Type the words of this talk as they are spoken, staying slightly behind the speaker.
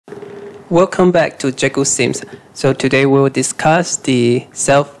Welcome back to Jago Sims. So today we will discuss the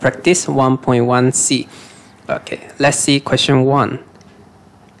self-practice 1.1c. Okay, let's see question 1.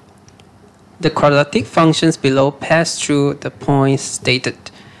 The quadratic functions below pass through the points stated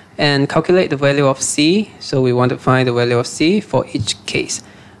and calculate the value of c. So we want to find the value of c for each case.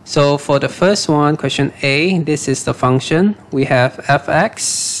 So for the first one, question A, this is the function. We have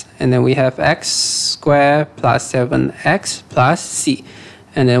fx and then we have x squared plus 7x plus c.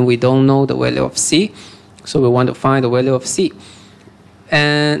 And then we don't know the value of c, so we want to find the value of c.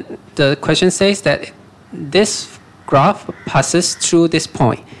 And the question says that this graph passes through this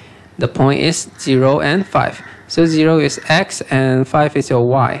point. The point is 0 and 5. So 0 is x and 5 is your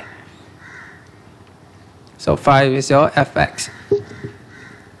y. So 5 is your fx.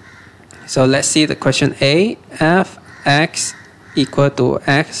 So let's see the question A. Fx equal to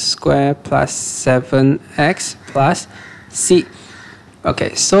x squared plus 7x plus c.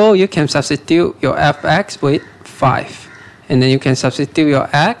 Okay, so you can substitute your fx with 5. And then you can substitute your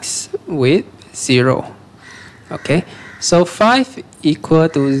x with 0. Okay, so 5 equal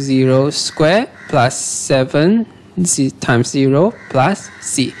to 0 squared plus 7 times 0 plus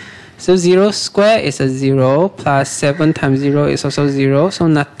c. So 0 squared is a 0 plus 7 times 0 is also 0. So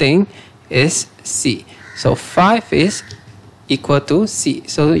nothing is c. So 5 is equal to c.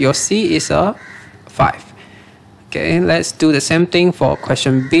 So your c is a 5. Okay, let's do the same thing for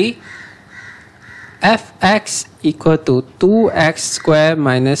question B. Fx equal to 2x squared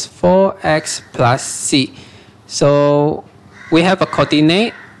minus 4x plus c. So we have a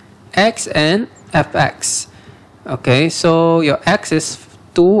coordinate x and fx. Okay, so your x is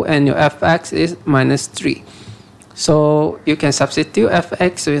 2 and your fx is minus 3. So you can substitute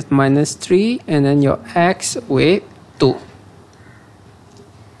fx with minus 3 and then your x with 2.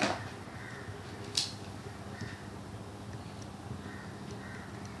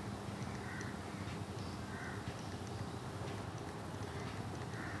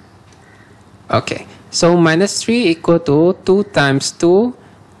 Okay, so minus 3 equal to 2 times 2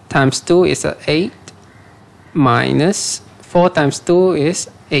 times 2 is 8 minus 4 times 2 is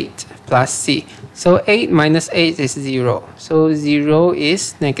 8 plus c. So 8 minus 8 is 0. So 0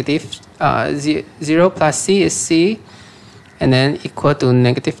 is negative, 0 plus c is c, and then equal to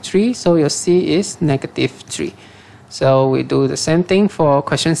negative 3. So your c is negative 3. So we do the same thing for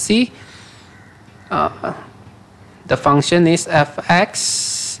question C. The function is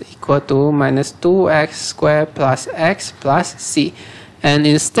fx equal to minus 2x squared plus x plus c. And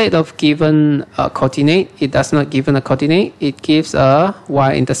instead of given a coordinate, it does not give a coordinate. It gives a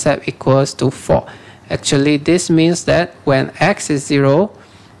y-intercept equals to 4. Actually, this means that when x is 0,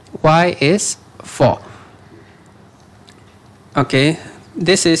 y is 4. Okay,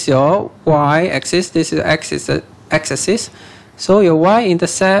 this is your y-axis. This is x-axis. So your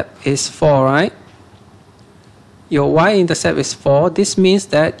y-intercept is 4, right? Your y-intercept is 4. This means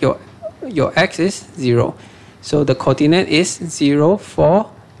that your x is 0. So the coordinate is 0, 4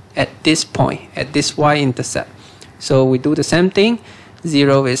 at this point, at this y-intercept. So we do the same thing.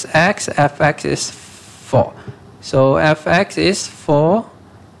 0 is x, fx is 4. So fx is 4,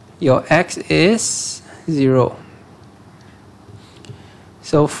 your x is 0.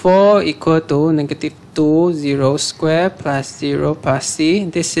 So 4 equal to negative 2, 0 squared plus 0 plus c.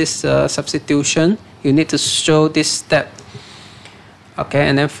 This is a substitution. You need to show this step. Okay,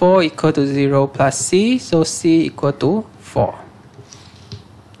 and then 4 equal to 0 plus c, so c equal to 4.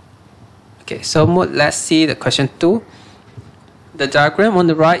 Okay, so let's see the question 2. The diagram on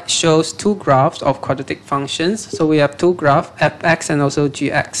the right shows two graphs of quadratic functions. So we have two graphs, fx and also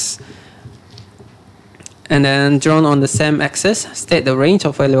gx. And then drawn on the same axis, state the range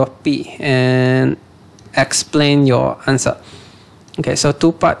of value of p and explain your answer. Okay, so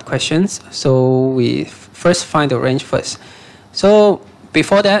two-part questions. So we first find the range first. So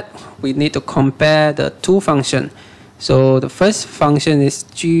before that, we need to compare the two functions. So the first function is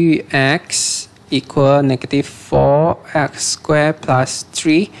gx equal negative 4x squared plus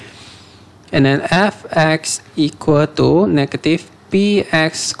 3. And then fx equal to negative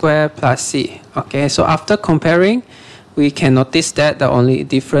bx squared plus c. Okay, so after comparing, we can notice that the only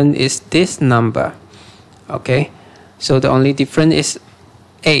difference is this number. Okay. So the only difference is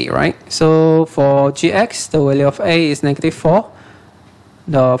a, right? So for gx, the value of a is negative 4.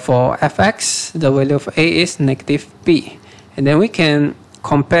 For fx, the value of a is negative b. And then we can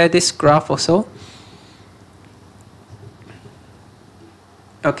compare this graph also.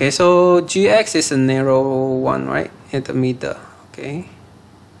 Okay, so gx is a narrow one, right? In the middle. Okay.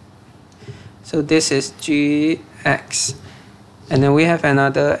 So this is gx. And then we have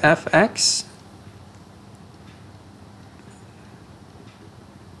another fx.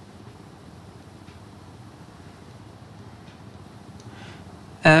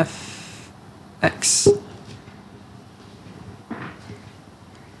 fx.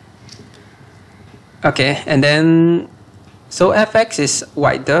 Okay, and then so fx is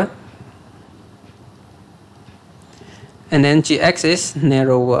wider, and then gx is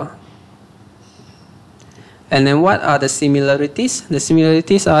narrower. And then what are the similarities? The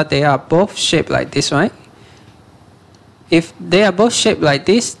similarities are they are both shaped like this, right? If they are both shaped like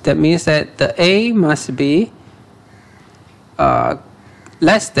this, that means that the a must be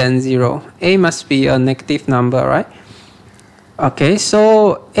less than 0. A must be a negative number, right? Okay,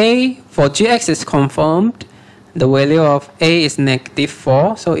 so a for gx is confirmed. The value of a is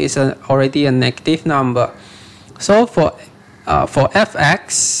 -4, so it's already a negative number. So for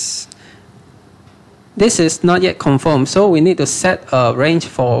fx, this is not yet confirmed, so we need to set a range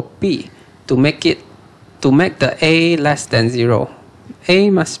for b to make the a less than 0. A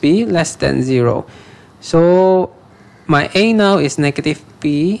must be less than 0. So my a now is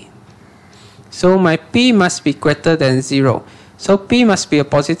 -b. So my p must be greater than 0. So p must be a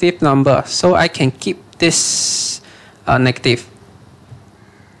positive number. So I can keep this negative.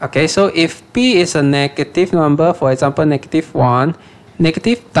 Okay, so if p is a negative number, for example -1,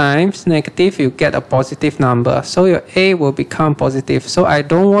 negative times negative, you get a positive number. So your a will become positive. So I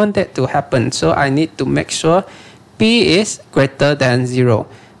don't want that to happen. So I need to make sure p is greater than 0.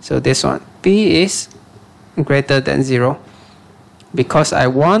 So this one, p is greater than 0. Because I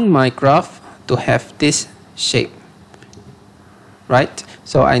want my graph to have this shape. Right?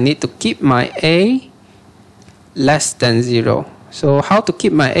 So I need to keep my a less than 0. So how to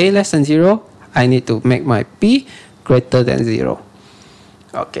keep my a less than 0? I need to make my p greater than 0.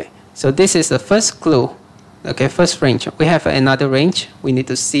 Okay, so this is the first clue. Okay, first range. We have another range. We need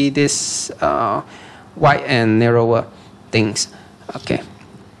to see this wide and narrower things. Okay.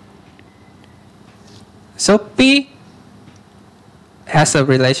 So p has a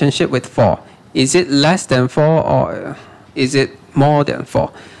relationship with 4. Is it less than 4 or is it more than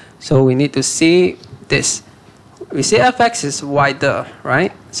 4? So we need to see this. We see fx is wider,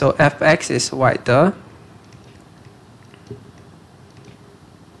 right? So fx is wider.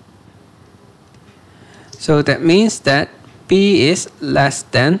 So that means that p is less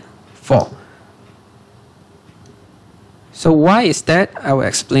than 4. So why is that? I will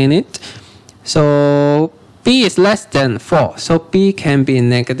explain it. So p is less than 4. So p can be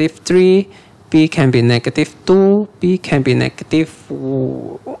 -3, p can be -2, p can be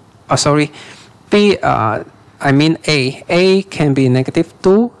I mean a. A can be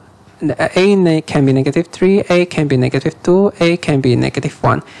 -2, a can be -3, a can be -2, a can be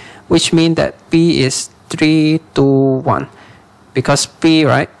 -1, which means that p is 3, 2, 1. Because p,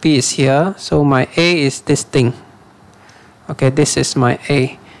 right? P is here. So my a is this thing. Okay, this is my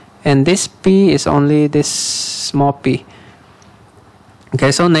a. And this p is only this small p.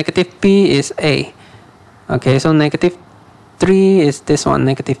 Okay, so -p is a. Okay, so -3 is this one,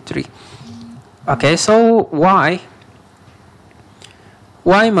 -3. Okay, so why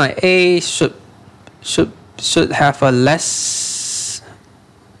my a should have a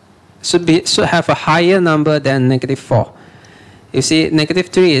should have a higher number than -4. You see,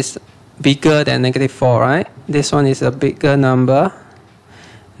 -3 is bigger than -4, right? This one is a bigger number.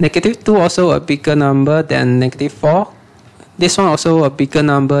 -2 also a bigger number than -4. This one also a bigger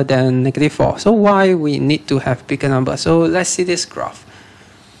number than -4. So why we need to have bigger number? So let's see this graph.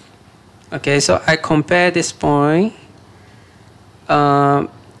 Okay, so I compare this point.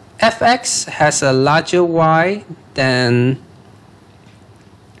 Fx has a larger y than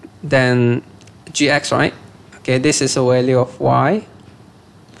gx, right? Okay, this is a value of y.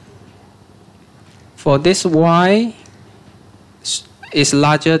 For this y is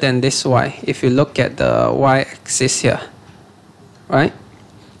larger than this y. If you look at the y-axis here, right?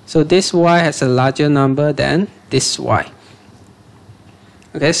 So this y has a larger number than this y.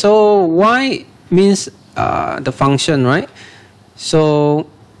 Okay, so y means the function, right? So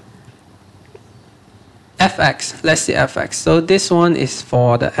fx, let's see fx. So this one is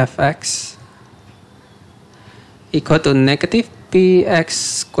for the fx equal to -px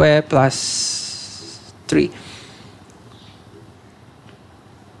squared plus 3.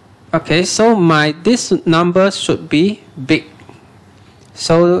 Okay, so this number should be big.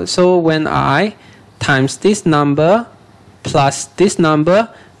 So when I times this number plus this number,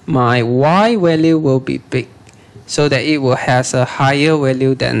 my y value will be big, so that it will have a higher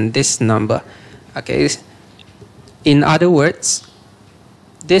value than this number. Okay, in other words,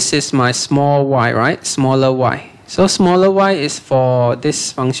 this is my small y, right? Smaller y. So smaller y is for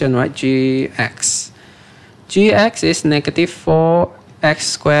this function, right? Gx. Gx is -4x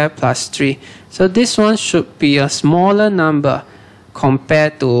squared plus 3. So this one should be a smaller number.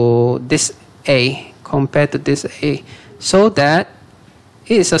 compared to this A, so that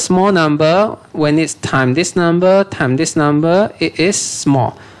it is a small number. When it's time this number, it is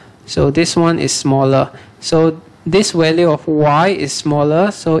small. So this one is smaller. So this value of y is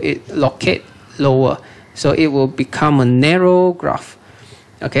smaller, so it locates lower. So it will become a narrow graph.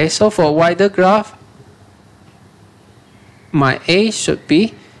 Okay, so for a wider graph, my A should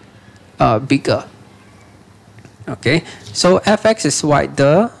be bigger. Okay, so fx is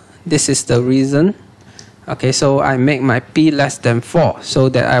wider. This is the reason. Okay, so I make my p less than 4, so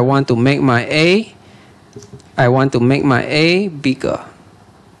that I want to make my A bigger.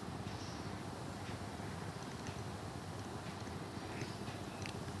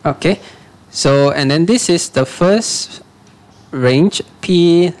 Okay, so and then this is the first range,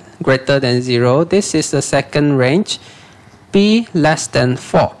 p greater than 0. This is the second range, p less than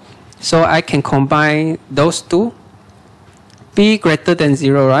 4. So I can combine those two. P greater than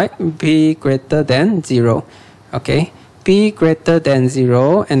 0, right? P greater than 0. Okay, p greater than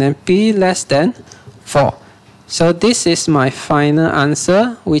 0 and then p less than 4. So this is my final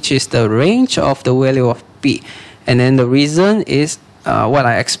answer, which is the range of the value of p. And then the reason is what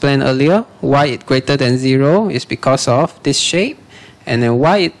I explained earlier. Why it greater than 0 is because of this shape. And then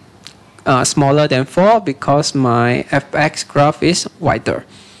why it smaller than 4, because my fx graph is wider.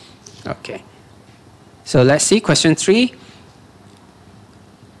 Okay, so let's see question 3.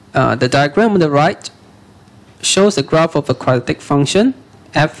 The diagram on the right shows the graph of a quadratic function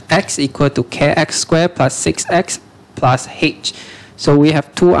fx equal to kx squared plus 6x plus h. So we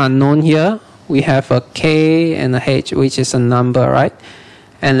have two unknown here. We have a k and a h, which is a number, right?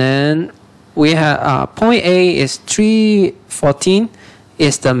 And then we have point A is 314,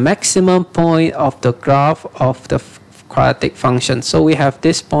 is the maximum point of the graph of the quadratic function. So we have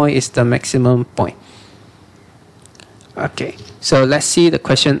this point is the maximum point. Okay, so let's see the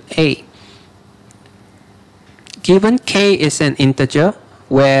question A. Given k is an integer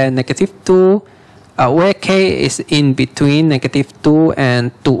where where k is in between -2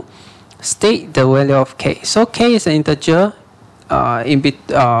 and 2. State the value of k. So k is an integer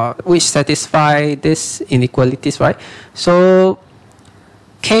which satisfy these inequalities, right? So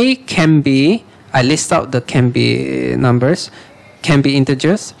k can be, I list out the can be numbers, can be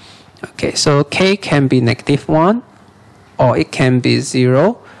integers. Okay, so k can be -1, or it can be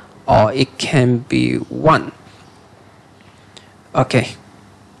 0, or it can be 1. Okay.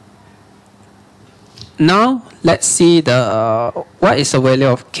 Now let's see what is the value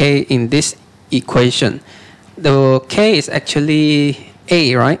of k in this equation. The k is actually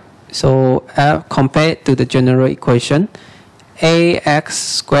a, right? So compared to the general equation, ax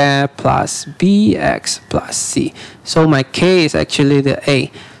squared plus bx plus c. So my k is actually the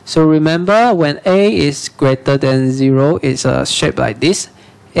a. So remember, when a is greater than 0, it's a shape like this.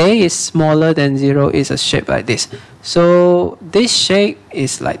 A is smaller than 0 is a shape like this. So this shape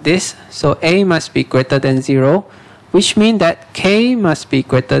is like this. So a must be greater than 0, which means that k must be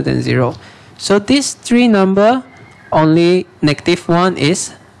greater than 0. So these three number, only -1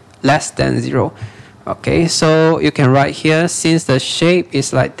 is less than 0. Okay, so you can write here, since the shape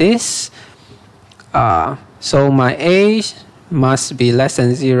is like this, so my a must be less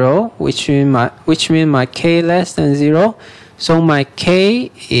than 0, which means my k less than 0. So my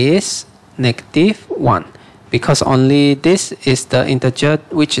k is -1, because only this is the integer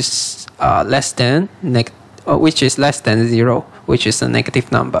which is less than 0, which is a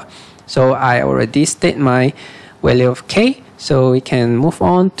negative number. So I already state my value of k. So we can move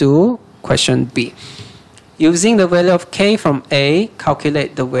on to question B. Using the value of k from A,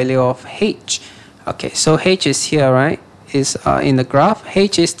 calculate the value of h. Okay, so h is here, right? Is in the graph.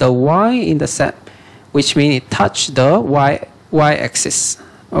 H is the y-intercept, which means it touched the y-axis.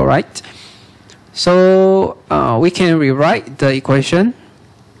 All right. So we can rewrite the equation.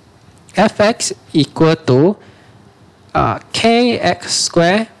 Fx equal to kx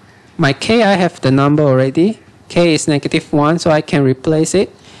squared. My k, I have the number already. K is -1, so I can replace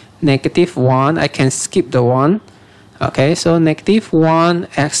it. -1, I can skip the 1. Okay, so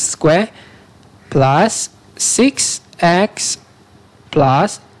 -1x squared plus 6x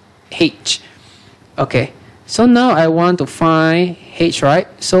plus h. Okay, so now I want to find h, right?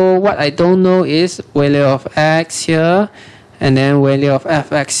 So what I don't know is value of x here and then value of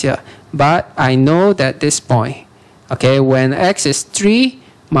fx here. But I know that this point, okay, when x is 3,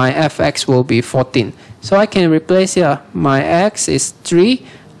 my fx will be 14. So I can replace here. My x is 3,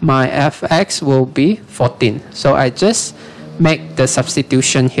 my fx will be 14. So I just make the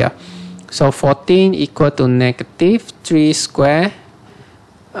substitution here. So 14 equal to -3 squared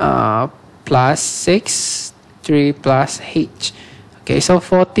plus 6, 3 plus h. Okay, so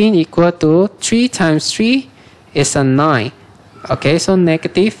 14 equal to 3 times 3 is a 9. Okay, so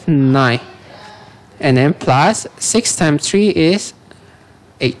negative 9. And then plus 6 times 3 is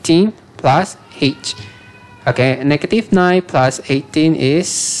 18 plus h. Okay, negative 9 plus 18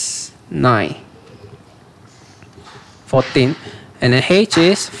 is 9. 14. And then h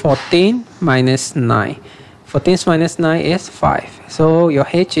is 14 minus 9. 14 minus 9 is 5. So your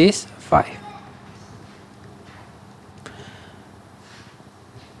h is 5.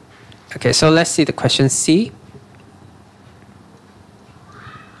 Okay, so let's see the question C.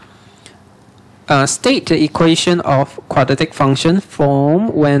 State the equation of quadratic function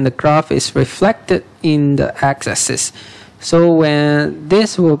form when the graph is reflected in the x-axis. So when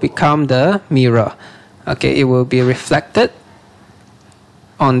this will become the mirror, okay, it will be reflected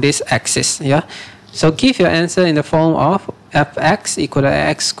on this axis. Yeah. So give your answer in the form of fx equal to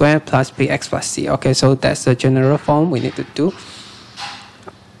x squared plus bx plus c. Okay, so that's the general form we need to do.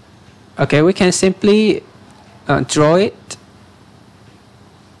 Okay, we can simply draw it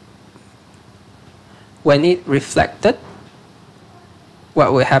when it reflected.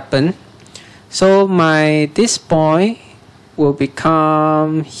 What will happen? So this point will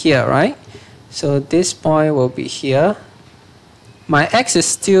become here, right? So this point will be here. My x is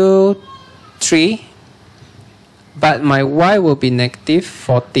still 3, but my y will be negative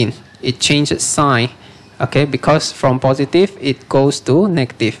 14. It changes sign, okay, because from positive it goes to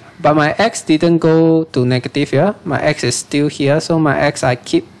negative. But my x didn't go to negative here. My x is still here, so my x I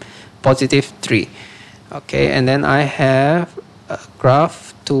keep positive 3. Okay, and then I have a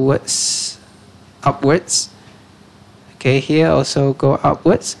graph towards upwards. Okay, here also go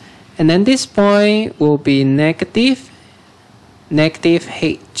upwards. And then this point will be negative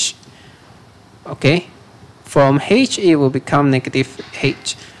h. Okay, from h it will become negative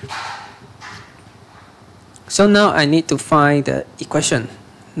h. So now I need to find the equation.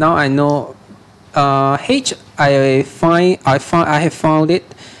 Now I know h. I have found it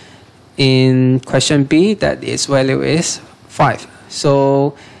in question B, that its value is 5.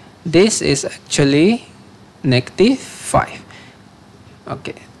 So this is actually negative 5.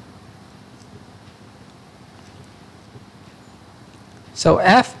 Okay. So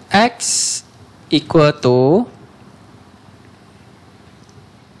fx equal to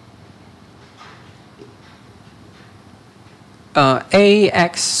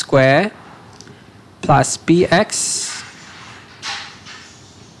ax squared plus bx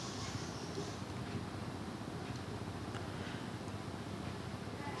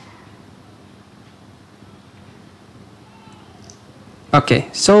okay,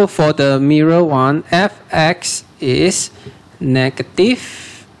 so for the mirror one, fx is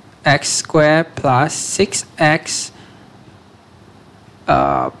negative x squared plus 6x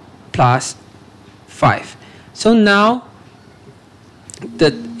plus 5. So now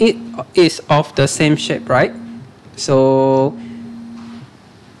it is of the same shape, right? So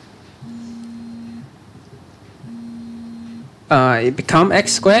it becomes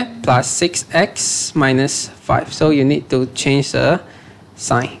x squared plus 6x minus 5. So you need to change the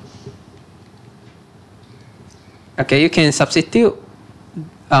sign. Okay, you can substitute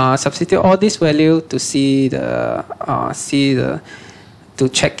all this value to to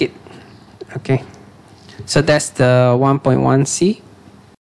check it. Okay, so that's the 1.1c.